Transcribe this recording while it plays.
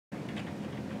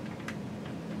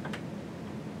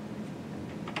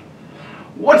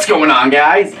What's going on,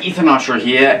 guys? Ethanoshra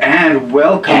here, and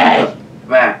welcome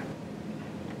back.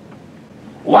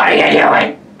 What are you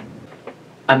doing?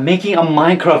 I'm making a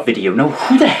Minecraft video. Now,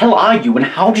 who the hell are you, and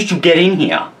how did you get in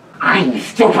here? I'm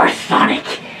Supersonic,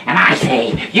 and I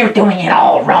say you're doing it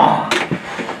all wrong.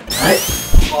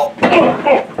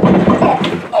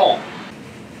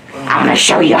 I'm gonna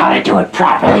show you how to do it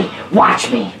properly.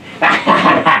 Watch me.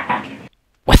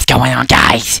 What's going on,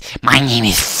 guys? My name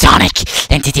is Sonic,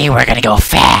 and today we're gonna go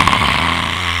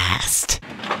fast.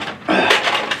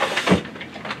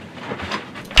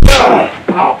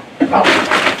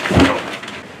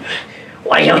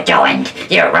 What are you doing?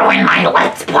 You ruined my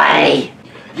Let's Play!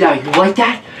 Yeah, you like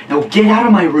that? Now get out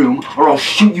of my room, or I'll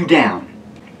shoot you down.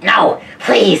 No,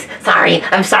 please! Sorry,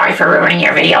 I'm sorry for ruining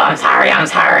your video. I'm sorry. I'm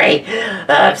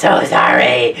so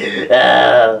sorry.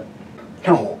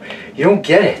 No, you don't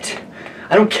get it.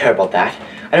 I don't care about that.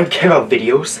 I don't care about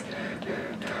videos.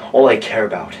 All I care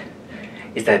about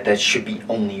is that there should be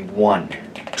only one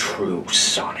true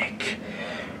Sonic.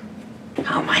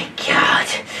 Oh my god.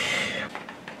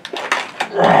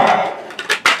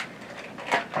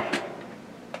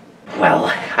 Well,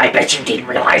 I bet you didn't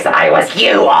realize that I was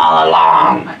you all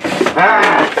along.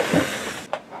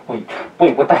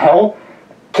 Wait, what the hell?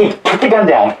 Okay, put the gun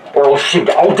down, or I'll shoot.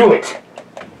 I'll do it.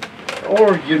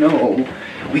 Or, you know,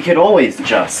 we could always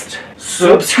just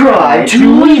subscribe to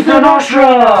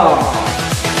Ethanoshra!